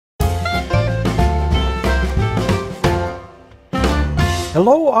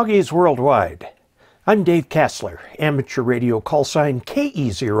Hello, Augies Worldwide. I'm Dave Kassler, amateur radio call sign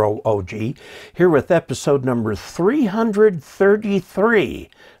KE0OG, here with episode number 333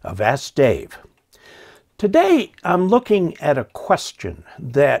 of Ask Dave. Today, I'm looking at a question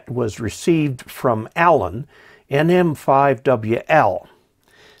that was received from Alan, NM5WL.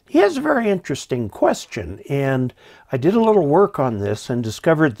 He has a very interesting question, and I did a little work on this and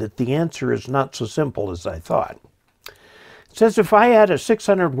discovered that the answer is not so simple as I thought. It says, if I add a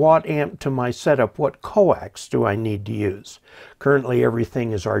 600 watt amp to my setup, what coax do I need to use? Currently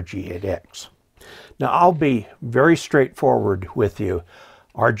everything is RG8X. Now I'll be very straightforward with you.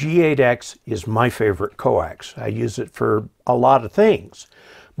 RG8X is my favorite coax. I use it for a lot of things.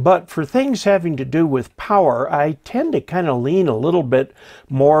 But for things having to do with power, I tend to kind of lean a little bit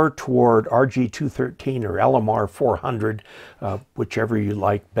more toward RG213 or LMR400, whichever you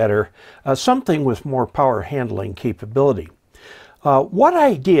like better. Something with more power handling capability. What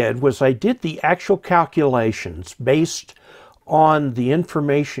I did was I did the actual calculations based on the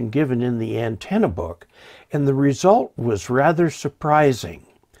information given in the antenna book, and the result was rather surprising.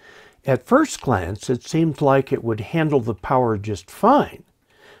 At first glance, it seemed like it would handle the power just fine,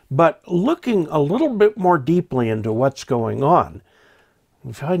 but looking a little bit more deeply into what's going on,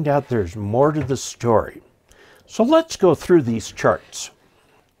 we find out there's more to the story. So let's go through these charts.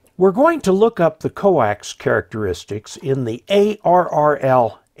 We're going to look up the coax characteristics in the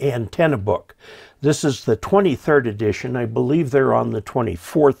ARRL antenna book. This is the 23rd edition. I believe they're on the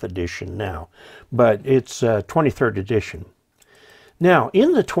 24th edition now, but it's 23rd edition. Now,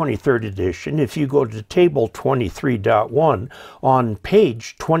 in the 23rd edition, if you go to table 23.1 on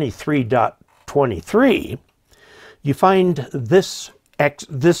page 23.23, you find this.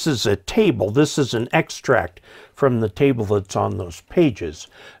 This is a table. This is an extract from the table that's on those pages.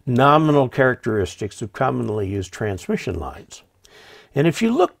 Nominal characteristics of commonly used transmission lines. And if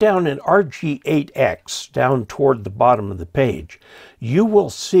you look down at RG8X, down toward the bottom of the page, you will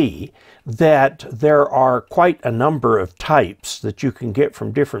see that there are quite a number of types that you can get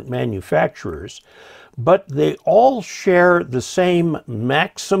from different manufacturers, but they all share the same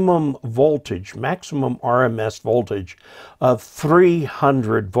maximum voltage, maximum RMS voltage of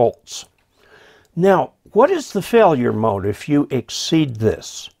 300 volts. Now, what is the failure mode if you exceed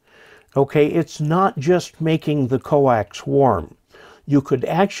this? Okay, it's not just making the coax warm. You could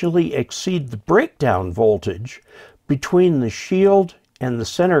actually exceed the breakdown voltage between the shield and the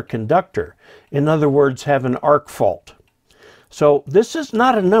center conductor. In other words, have an arc fault. So this is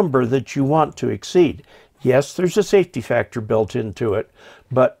not a number that you want to exceed. Yes, there's a safety factor built into it,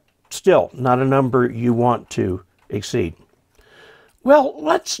 but still not a number you want to exceed. Well,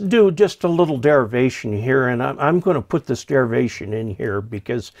 let's do just a little derivation here, and I'm going to put this derivation in here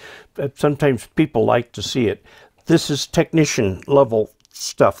because sometimes people like to see it. This is technician level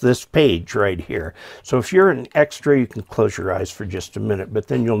stuff, this page right here. So if you're an extra, you can close your eyes for just a minute, but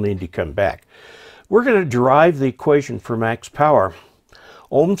then you'll need to come back. We're going to derive the equation for max power.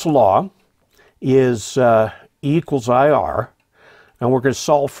 Ohm's law is E equals IR, and we're going to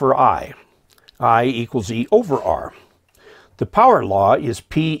solve for I. I equals E over R. The power law is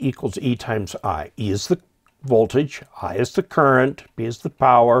P equals E times I. E is the voltage, I is the current, P is the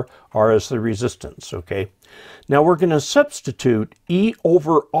power, R is the resistance, okay? Now we're going to substitute E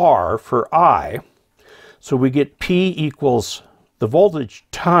over R for I, so we get P equals the voltage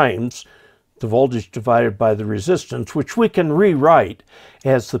times the voltage divided by the resistance, which we can rewrite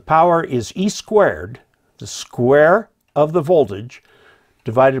as the power is E squared, the square of the voltage,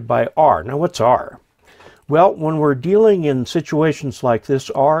 divided by R. Now what's R? Well, when we're dealing in situations like this,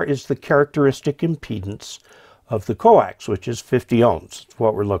 R is the characteristic impedance of the coax, which is 50 ohms. That's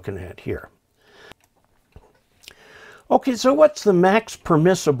what we're looking at here. Okay, so what's the max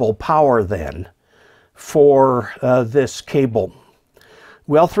permissible power then for this cable?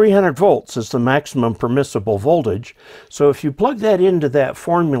 Well, 300 volts is the maximum permissible voltage. So if you plug that into that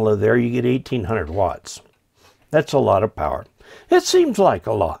formula there, you get 1800 watts. That's a lot of power. It seems like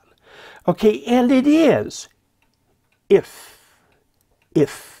a lot. Okay, and it is if the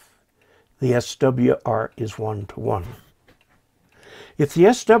SWR is 1:1. If the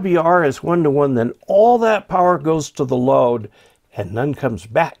SWR is 1:1, then all that power goes to the load and none comes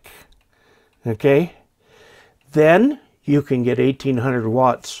back. Okay? Then you can get 1800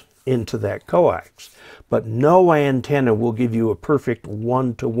 watts into that coax. But no antenna will give you a perfect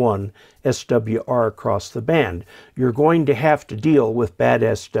 1:1 SWR across the band. You're going to have to deal with bad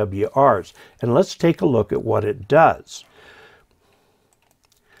SWRs. And let's take a look at what it does.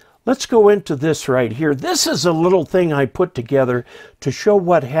 Let's go into this right here. This is a little thing I put together to show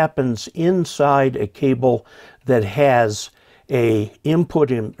what happens inside a cable that has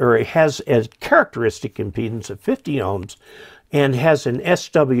it has a characteristic impedance of 50 ohms and has an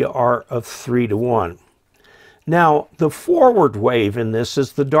SWR of 3 to 1. Now, the forward wave in this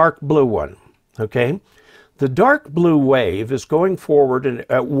is the dark blue one, okay? The dark blue wave is going forward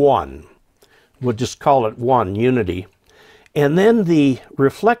at 1. We'll just call it 1, unity. And then the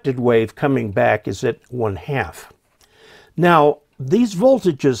reflected wave coming back is at 1/2. Now, these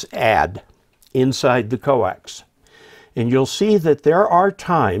voltages add inside the coax. And you'll see that there are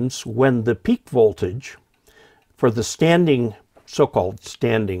times when the peak voltage for the standing, so-called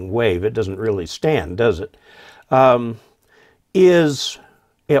standing wave, it doesn't really stand, does it, is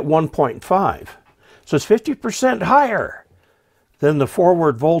at 1.5. So it's 50% higher than the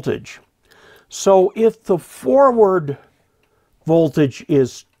forward voltage. So if the forward voltage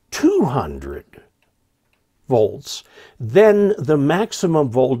is 200 volts, then the maximum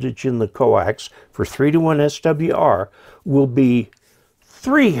voltage in the coax for 3 to 1 SWR will be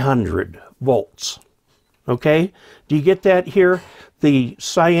 300 volts. Okay? Do you get that here? The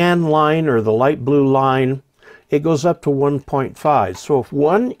cyan line or the light blue line, it goes up to 1.5. So if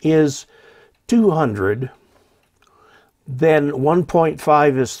 1 is 200, then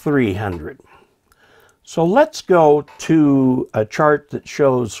 1.5 is 300. So let's go to a chart that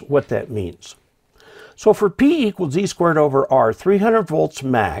shows what that means. So for P equals E squared over R, 300 volts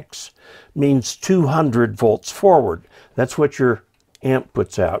max means 200 volts forward. That's what your amp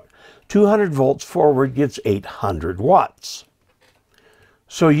puts out. 200 volts forward gives 800 watts.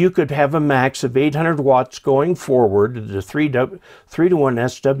 So you could have a max of 800 watts going forward to the 3 to 1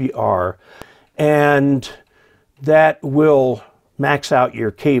 SWR, and that will max out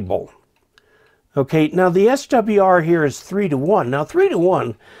your cable. Okay, now the SWR here is 3 to 1. Now 3 to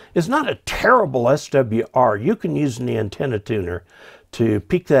 1 is not a terrible SWR. You can use an antenna tuner to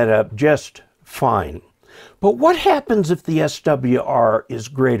peak that up just fine. But what happens if the SWR is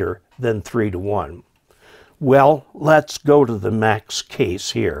greater than 3 to 1? Well, let's go to the max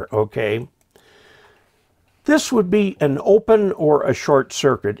case here, okay? This would be an open or a short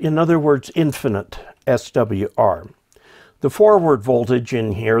circuit. In other words, infinite SWR. The forward voltage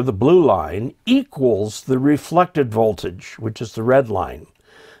in here, the blue line, equals the reflected voltage, which is the red line,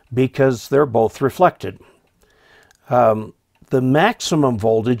 because they're both reflected. The maximum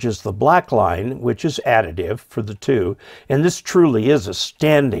voltage is the black line, which is additive for the two. And this truly is a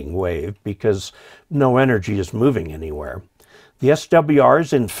standing wave because no energy is moving anywhere. The SWR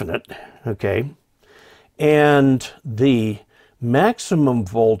is infinite, okay? And the maximum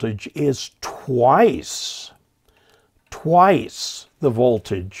voltage is twice the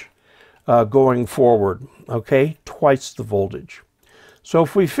voltage going forward, okay? Twice the voltage. So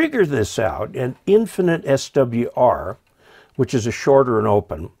if we figure this out, an infinite SWR, which is a shorter and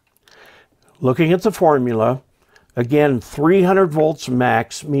open, looking at the formula, again, 300 volts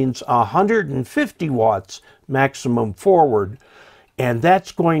max means 150 watts maximum forward, and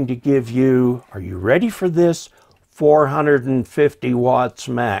that's going to give you, are you ready for this? 450 watts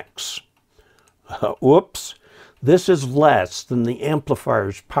max. Whoops. This is less than the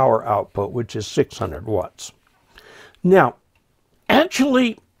amplifier's power output, which is 600 watts. Now,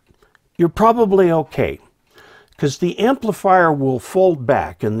 actually, you're probably okay, because the amplifier will fold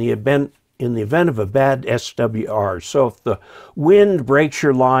back in the event of a bad SWR. So if the wind breaks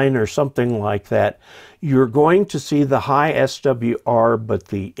your line or something like that, you're going to see the high SWR, but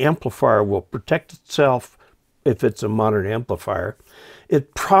the amplifier will protect itself if it's a modern amplifier.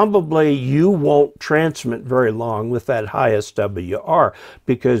 You won't transmit very long with that high SWR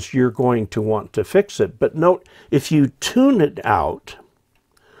because you're going to want to fix it. But note, if you tune it out,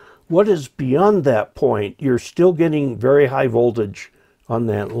 what is beyond that point, you're still getting very high voltage on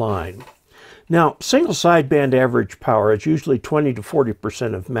that line. Now, single sideband average power is usually 20 to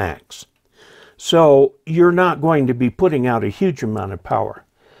 40% of max. So you're not going to be putting out a huge amount of power.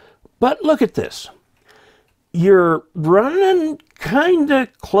 But look at this. You're running kind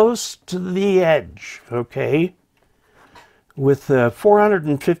of close to the edge, okay? With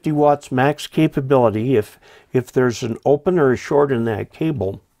 450 watts max capability, if there's an open or a short in that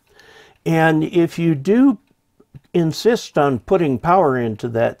cable. And if you do insist on putting power into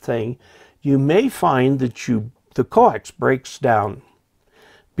that thing, you may find that the coax breaks down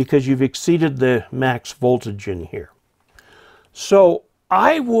because you've exceeded the max voltage in here. So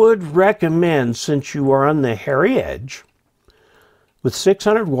I would recommend, since you are on the hairy edge, with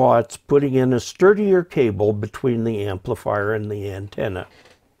 600 watts, putting in a sturdier cable between the amplifier and the antenna.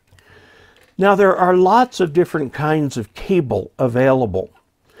 Now, there are lots of different kinds of cable available.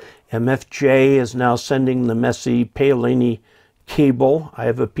 MFJ is now sending the messy Paolini cable. I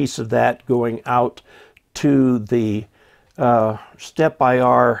have a piece of that going out to the step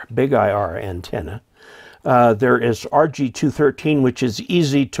IR, big IR antenna. There is RG213, which is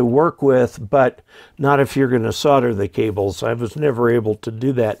easy to work with, but not if you're going to solder the cables. I was never able to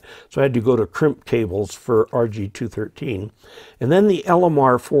do that, so I had to go to crimp cables for RG213. And then the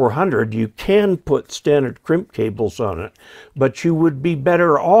LMR 400, you can put standard crimp cables on it, but you would be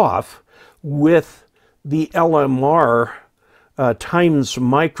better off with the LMR times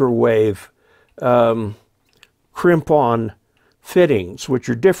microwave crimp-on fittings, which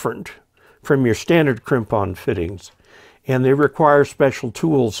are different from your standard crimp-on fittings, and they require special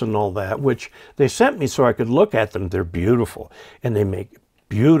tools and all that, which they sent me so I could look at them. They're beautiful, and they make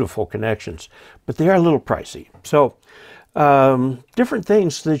beautiful connections, but they are a little pricey. So different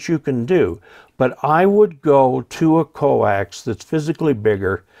things that you can do, but I would go to a coax that's physically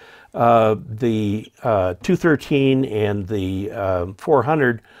bigger. The 213 and the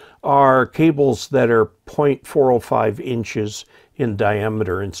 400 are cables that are 0.405 inches in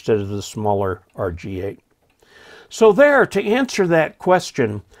diameter instead of the smaller RG8. So there, to answer that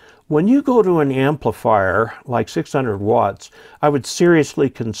question, when you go to an amplifier like 600 watts, I would seriously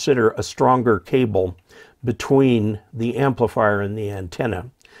consider a stronger cable between the amplifier and the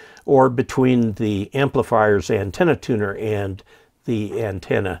antenna, or between the amplifier's antenna tuner and the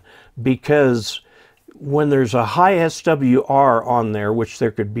antenna, because when there's a high SWR on there, which there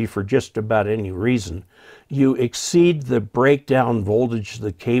could be for just about any reason, you exceed the breakdown voltage of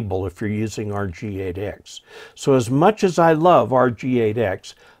the cable if you're using RG8X. So as much as I love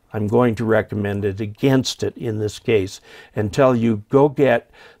RG8X, I'm going to recommend it against it in this case and tell you go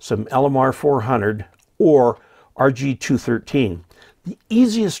get some LMR 400 or RG213. The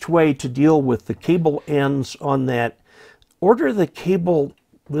easiest way to deal with the cable ends on that, order the cable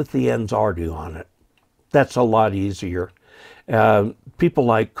with the ends already on it. That's a lot easier. People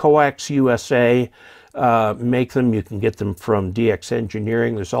like Coax USA make them. You can get them from DX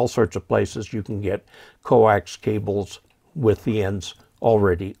Engineering. There's all sorts of places you can get coax cables with the ends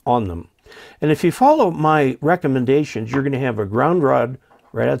already on them. And if you follow my recommendations, you're going to have a ground rod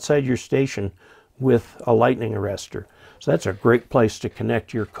right outside your station with a lightning arrestor. So that's a great place to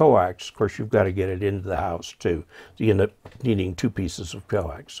connect your coax. Of course, you've got to get it into the house too. So you end up needing 2 pieces of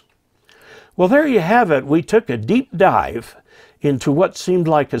coax. Well, there you have it. We took a deep dive into what seemed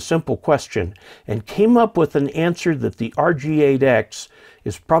like a simple question and came up with an answer that the RG8X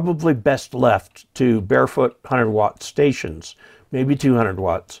is probably best left to barefoot 100-watt stations, maybe 200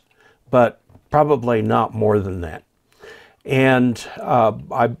 watts, but probably not more than that. And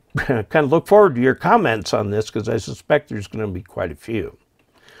I kind of look forward to your comments on this because I suspect there's going to be quite a few.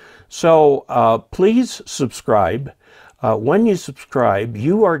 So please subscribe. When you subscribe,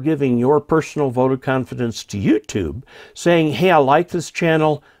 you are giving your personal vote of confidence to YouTube, saying, hey, I like this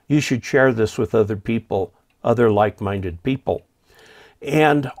channel. You should share this with other people, other like-minded people.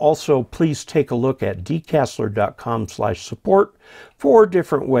 And also, please take a look at dcasler.com/support for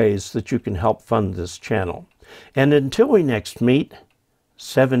different ways that you can help fund this channel. And until we next meet,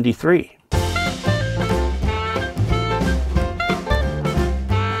 73.